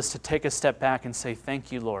cause us to take a step back and say,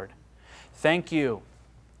 thank you, Lord. Thank you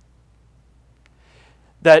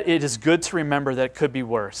that it is good to remember that it could be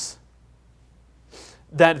worse.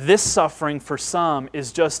 That this suffering for some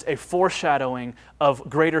is just a foreshadowing of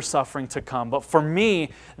greater suffering to come. But for me,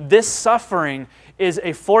 this suffering is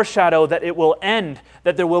a foreshadow that it will end,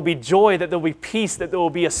 that there will be joy, that there will be peace, that there will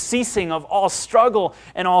be a ceasing of all struggle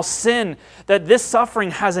and all sin, that this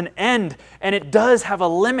suffering has an end, and it does have a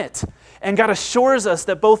limit. And God assures us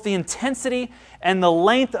that both the intensity and the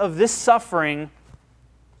length of this suffering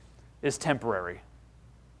is temporary.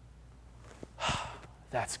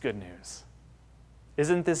 That's good news.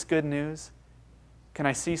 Isn't this good news? Can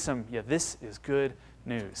I see some? Yeah, this is good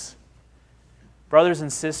news. Brothers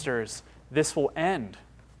and sisters, this will end.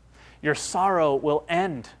 Your sorrow will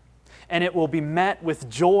end, and it will be met with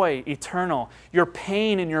joy eternal. Your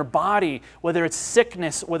pain in your body, whether it's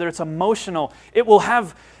sickness, whether it's emotional, it will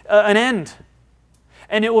have an end,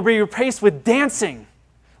 and it will be replaced with dancing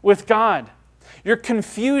with God. Your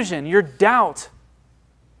confusion, your doubt,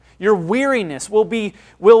 your weariness will be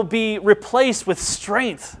replaced with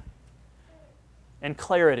strength and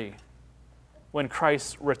clarity when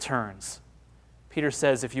Christ returns. Peter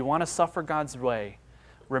says, if you want to suffer God's way,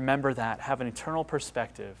 remember that. Have an eternal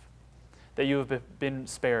perspective that you have been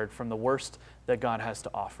spared from the worst that God has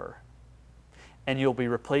to offer. And you'll be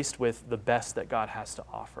replaced with the best that God has to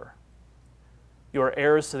offer. You are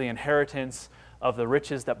heirs to the inheritance of the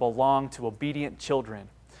riches that belong to obedient children,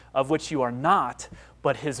 of which you are not,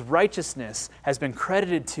 but His righteousness has been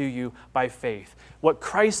credited to you by faith. What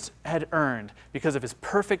Christ had earned because of His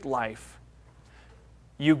perfect life,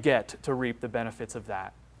 you get to reap the benefits of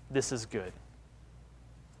that. This is good.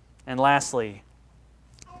 And lastly,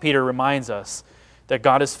 Peter reminds us that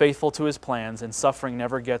God is faithful to his plans and suffering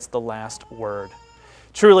never gets the last word.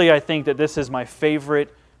 Truly, I think that this is my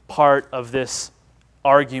favorite part of this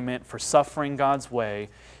argument for suffering God's way,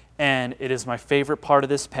 and it is my favorite part of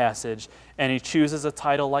this passage, and he chooses a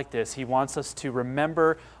title like this. He wants us to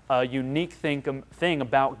remember a unique thing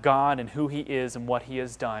about God and who he is and what he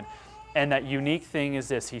has done. And that unique thing is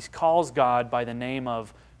this: he calls God by the name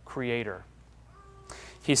of Creator.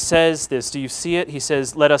 He says this, do you see it? He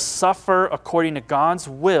says, let us suffer according to God's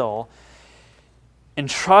will,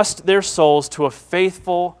 entrust their souls to a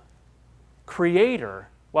faithful Creator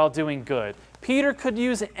while doing good. Peter could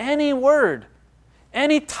use any word,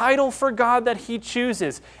 any title for God that he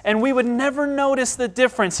chooses, and we would never notice the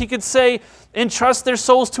difference. He could say, entrust their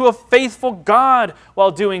souls to a faithful God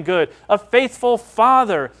while doing good, a faithful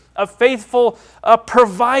Father, a faithful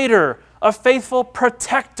provider, a faithful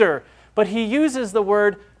protector. But he uses the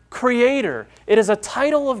word Creator. It is a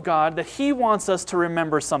title of God that he wants us to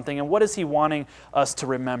remember something. And what is he wanting us to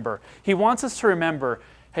remember? He wants us to remember,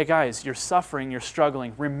 hey guys, you're suffering, you're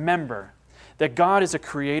struggling. Remember that God is a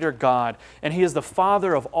creator God, and he is the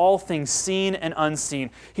Father of all things seen and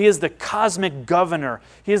unseen. He is the cosmic governor.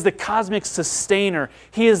 He is the cosmic sustainer.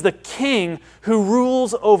 He is the king who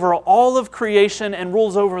rules over all of creation and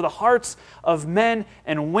rules over the hearts of men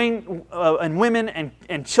and women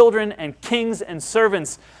and children and kings and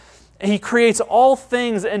servants. He creates all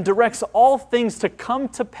things and directs all things to come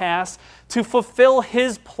to pass to fulfill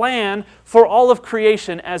his plan for all of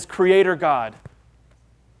creation as creator God.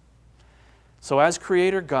 So as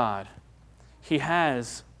Creator God, he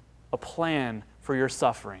has a plan for your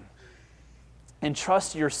suffering.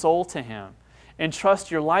 Entrust your soul to him.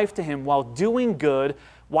 Entrust your life to him while doing good,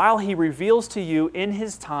 while he reveals to you in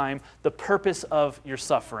his time the purpose of your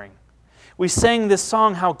suffering. We sang this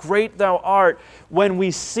song, How Great Thou Art. When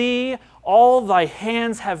we see all thy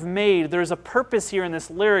hands have made, there's a purpose here in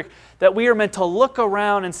this lyric that we are meant to look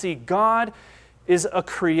around and see God is a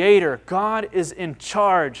creator. God is in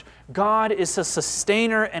charge. God is a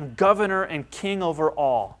sustainer and governor and king over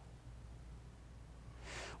all.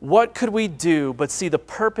 What could we do but see the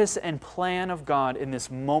purpose and plan of God in this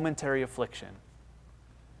momentary affliction?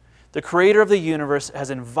 The creator of the universe has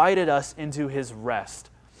invited us into his rest.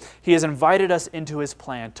 He has invited us into his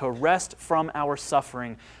plan to rest from our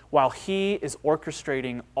suffering while he is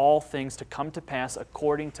orchestrating all things to come to pass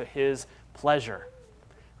according to his pleasure,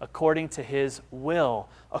 according to his will,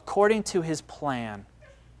 according to his plan.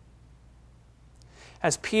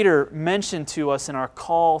 As Peter mentioned to us in our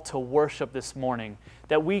call to worship this morning,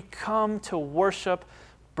 that we come to worship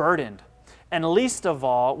burdened. And least of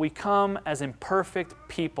all, we come as imperfect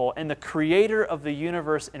people, and the creator of the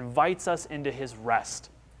universe invites us into his rest.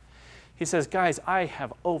 He says, guys, I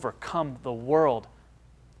have overcome the world.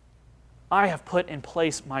 I have put in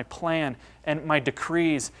place my plan and my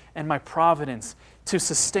decrees and my providence to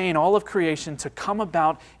sustain all of creation to come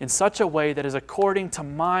about in such a way that is according to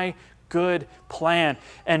my good plan.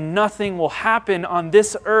 And nothing will happen on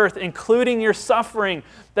this earth, including your suffering,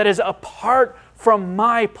 that is apart from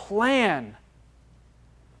my plan.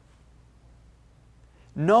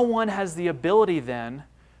 No one has the ability then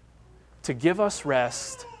to give us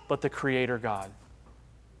rest but the Creator God.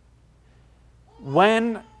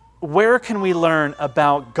 Where can we learn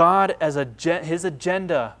about God as his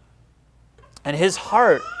agenda and his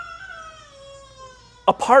heart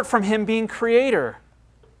apart from him being creator?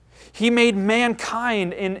 He made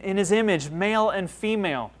mankind in his image, male and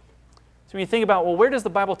female. So when you think about, well, where does the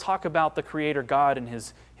Bible talk about the creator God and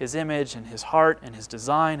his image and his heart and his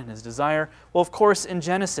design and his desire? Well, of course, in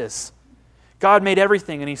Genesis. God made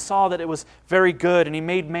everything, and he saw that it was very good, and he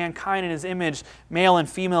made mankind in his image, male and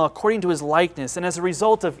female, according to his likeness. And as a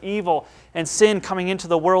result of evil and sin coming into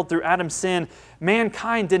the world through Adam's sin,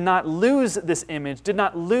 mankind did not lose this image, did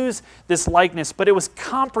not lose this likeness, but it was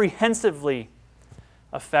comprehensively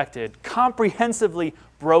affected, comprehensively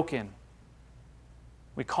broken.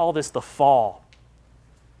 We call this the fall,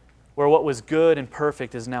 where what was good and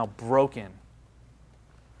perfect is now broken,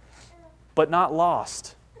 but not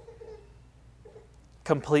lost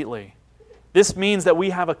completely. This means that we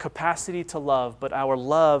have a capacity to love, but our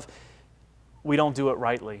love, we don't do it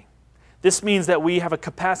rightly. This means that we have a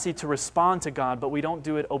capacity to respond to God, but we don't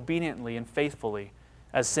do it obediently and faithfully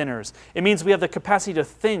as sinners. It means we have the capacity to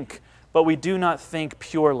think, but we do not think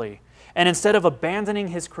purely. And instead of abandoning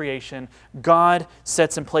his creation, God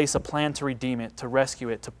sets in place a plan to redeem it, to rescue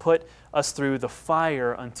it, to put us through the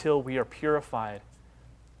fire until we are purified,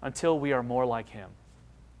 until we are more like him.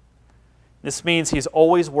 This means he's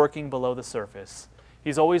always working below the surface.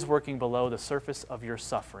 He's always working below the surface of your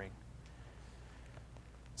suffering.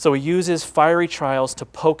 So he uses fiery trials to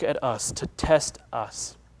poke at us, to test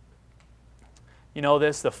us. You know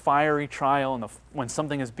this, the fiery trial, and when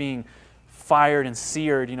something is being fired and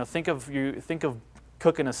seared. You know, think of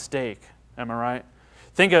cooking a steak. Am I right?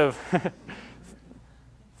 Think of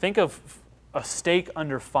a steak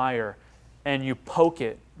under fire, and you poke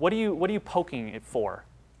it. What are you poking it for?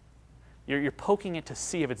 You're poking it to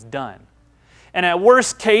see if it's done. And at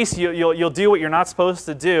worst case, you'll do what you're not supposed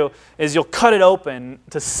to do, is you'll cut it open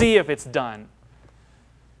to see if it's done.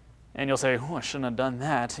 And you'll say, oh, I shouldn't have done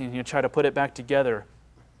that. And you try to put it back together.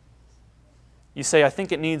 You say, I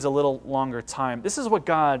think it needs a little longer time. This is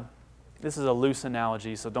a loose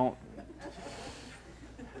analogy, so don't.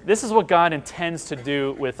 This is what God intends to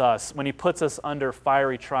do with us when he puts us under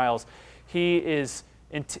fiery trials. He's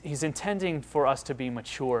intending for us to be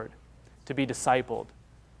matured, to be discipled.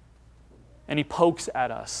 And he pokes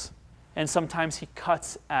at us. And sometimes he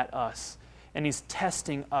cuts at us. And he's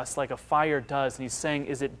testing us like a fire does. And he's saying,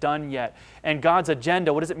 is it done yet? And God's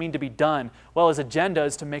agenda, what does it mean to be done? Well, his agenda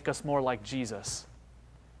is to make us more like Jesus.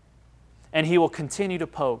 And he will continue to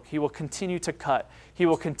poke. He will continue to cut. He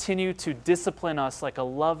will continue to discipline us like a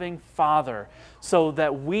loving father so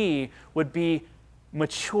that we would be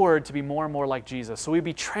matured to be more and more like Jesus. So we'd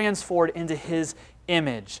be transformed into his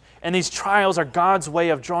image. And these trials are God's way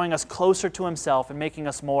of drawing us closer to himself and making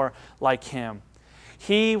us more like him.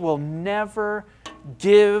 He will never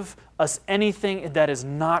give us anything that is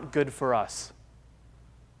not good for us.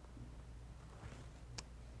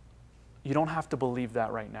 You don't have to believe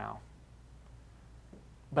that right now.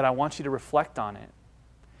 But I want you to reflect on it.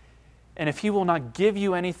 And if he will not give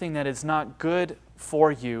you anything that is not good for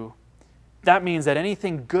you, that means that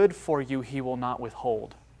anything good for you, he will not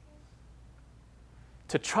withhold.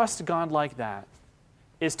 To trust God like that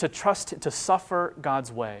is to suffer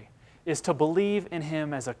God's way, is to believe in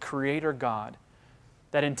him as a creator God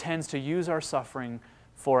that intends to use our suffering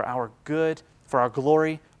for our good, for our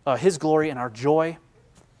glory, his glory and our joy.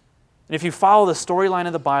 And if you follow the storyline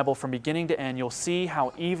of the Bible from beginning to end, you'll see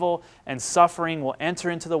how evil and suffering will enter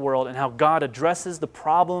into the world and how God addresses the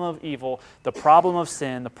problem of evil, the problem of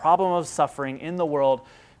sin, the problem of suffering in the world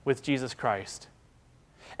with Jesus Christ.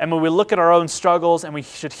 And when we look at our own struggles, and we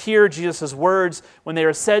should hear Jesus' words when they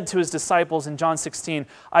are said to his disciples in John 16,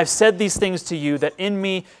 I've said these things to you, that in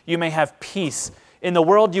me you may have peace. In the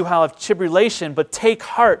world you have tribulation, but take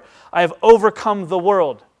heart, I have overcome the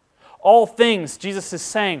world. All things, Jesus is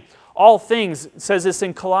saying, all things, it says this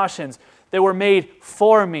in Colossians, they were made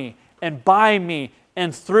for me, and by me,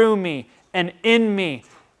 and through me, and in me.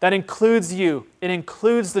 That includes you. It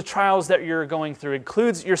includes the trials that you're going through. It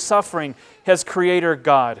includes your suffering as Creator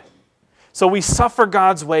God. So we suffer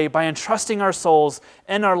God's way by entrusting our souls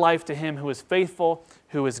and our life to him who is faithful,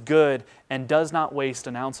 who is good, and does not waste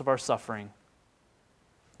an ounce of our suffering.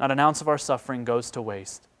 Not an ounce of our suffering goes to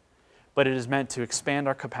waste, but it is meant to expand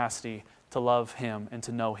our capacity to love him and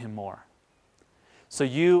to know him more. So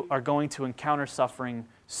you are going to encounter suffering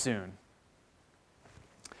soon.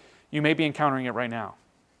 You may be encountering it right now.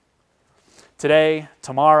 Today,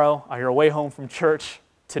 tomorrow, on your way home from church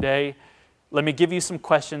today, let me give you some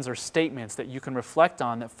questions or statements that you can reflect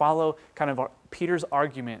on that follow kind of Peter's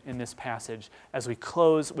argument in this passage as we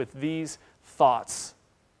close with these thoughts.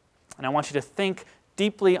 And I want you to think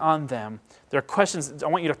deeply on them. There are questions, I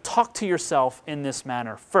want you to talk to yourself in this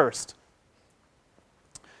manner. First,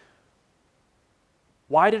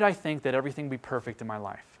 why did I think that everything would be perfect in my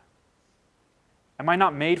life? Am I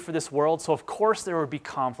not made for this world? So of course there would be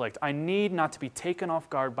conflict. I need not to be taken off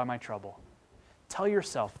guard by my trouble. Tell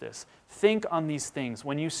yourself this. Think on these things.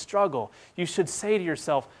 When you struggle, you should say to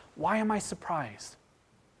yourself, why am I surprised?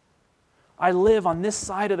 I live on this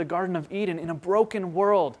side of the Garden of Eden in a broken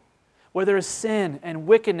world where there is sin and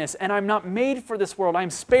wickedness, and I'm not made for this world.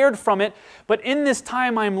 I'm spared from it, but in this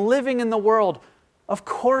time I'm living in the world. Of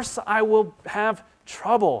course I will have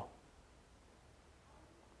trouble.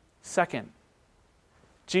 Second,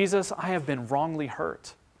 Jesus, I have been wrongly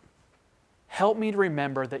hurt. Help me to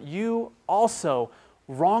remember that you also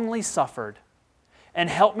wrongly suffered, and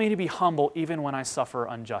help me to be humble even when I suffer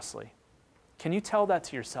unjustly. Can you tell that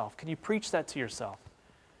to yourself? Can you preach that to yourself?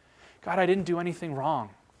 God, I didn't do anything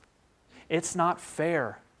wrong. It's not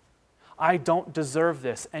fair. I don't deserve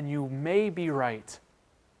this, and you may be right.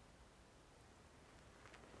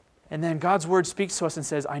 And then God's word speaks to us and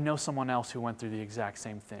says, I know someone else who went through the exact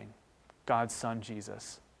same thing. God's Son,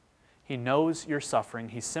 Jesus. He knows your suffering.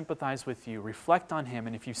 He sympathized with you. Reflect on him,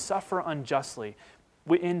 and if you suffer unjustly,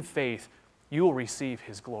 in faith, you will receive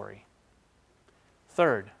his glory.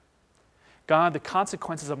 Third, God, the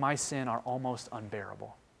consequences of my sin are almost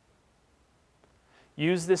unbearable.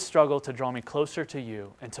 Use this struggle to draw me closer to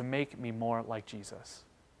you and to make me more like Jesus.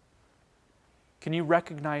 Can you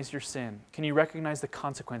recognize your sin? Can you recognize the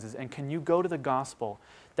consequences? And can you go to the gospel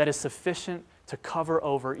that is sufficient to cover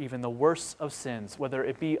over even the worst of sins, whether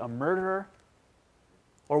it be a murderer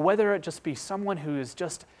or whether it just be someone who is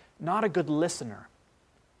just not a good listener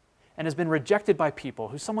and has been rejected by people,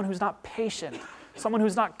 who's someone who's not patient, someone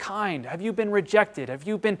who's not kind? Have you been rejected? Have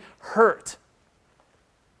you been hurt?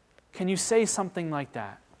 Can you say something like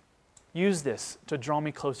that? Use this to draw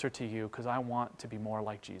me closer to you because I want to be more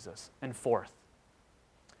like Jesus. And fourth,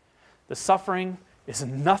 the suffering is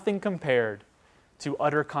nothing compared to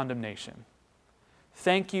utter condemnation.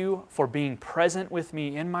 Thank you for being present with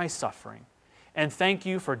me in my suffering, and thank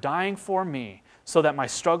you for dying for me so that my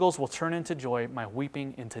struggles will turn into joy, my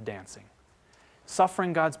weeping into dancing.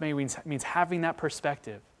 Suffering God's way means having that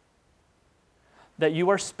perspective that you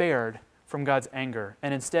are spared from God's anger,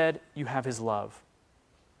 and instead you have His love.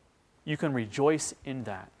 You can rejoice in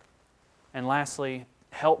that. And lastly,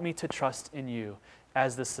 help me to trust in you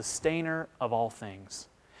as the sustainer of all things.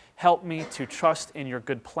 Help me to trust in your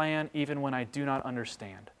good plan even when I do not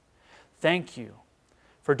understand. Thank you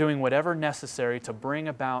for doing whatever necessary to bring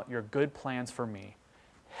about your good plans for me.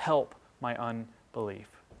 Help my unbelief.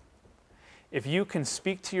 If you can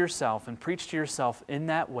speak to yourself and preach to yourself in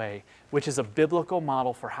that way, which is a biblical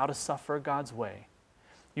model for how to suffer God's way,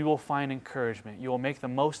 you will find encouragement. You will make the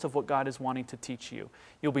most of what God is wanting to teach you.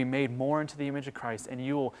 You'll be made more into the image of Christ, and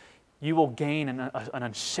you will gain an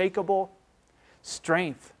unshakable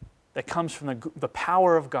strength that comes from the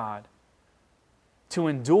power of God to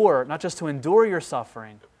endure, not just to endure your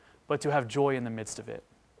suffering, but to have joy in the midst of it.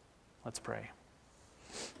 Let's pray.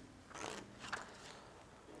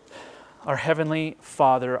 Our Heavenly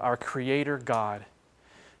Father, our Creator God,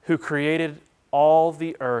 who created all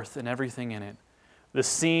the earth and everything in it, the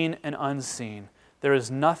seen and unseen, there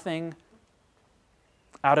is nothing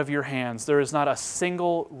out of your hands. There is not a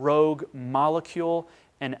single rogue molecule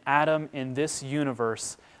and atom in this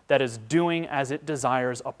universe that is doing as it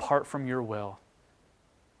desires apart from your will.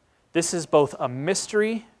 This is both a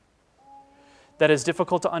mystery that is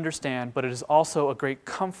difficult to understand, but it is also a great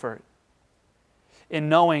comfort in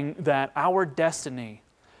knowing that our destiny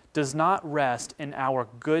does not rest in our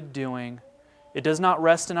good doing. It does not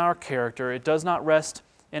rest in our character. It does not rest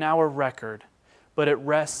in our record, but it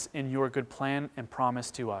rests in your good plan and promise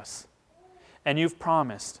to us. And you've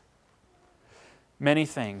promised many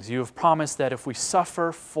things. You have promised that if we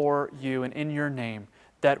suffer for you and in your name,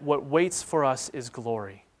 that what waits for us is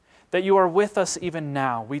glory. That you are with us even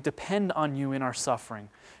now. We depend on you in our suffering.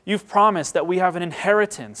 You've promised that we have an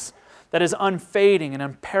inheritance that is unfading and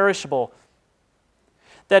imperishable,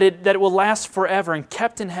 that it will last forever and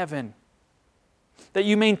kept in heaven, that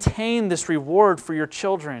you maintain this reward for your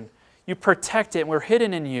children. You protect it, and we're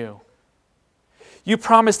hidden in you. You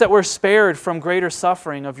promise that we're spared from greater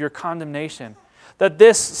suffering of your condemnation, that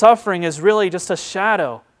this suffering is really just a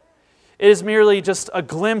shadow. It is merely just a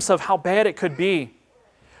glimpse of how bad it could be.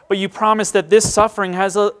 But you promise that this suffering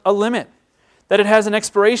has a limit, that it has an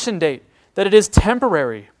expiration date, that it is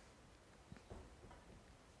temporary.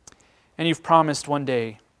 And you've promised one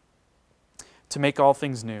day to make all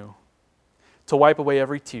things new, to wipe away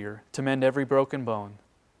every tear, to mend every broken bone,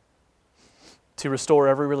 to restore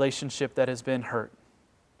every relationship that has been hurt.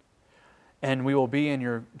 And we will be in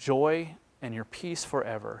your joy and your peace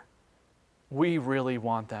forever. We really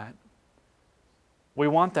want that. We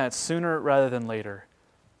want that sooner rather than later.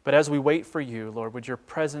 But as we wait for you, Lord, would your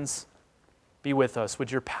presence be with us?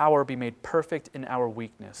 Would your power be made perfect in our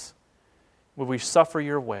weakness? Would we suffer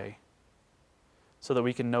your way so that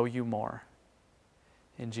we can know you more?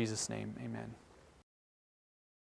 In Jesus' name, amen.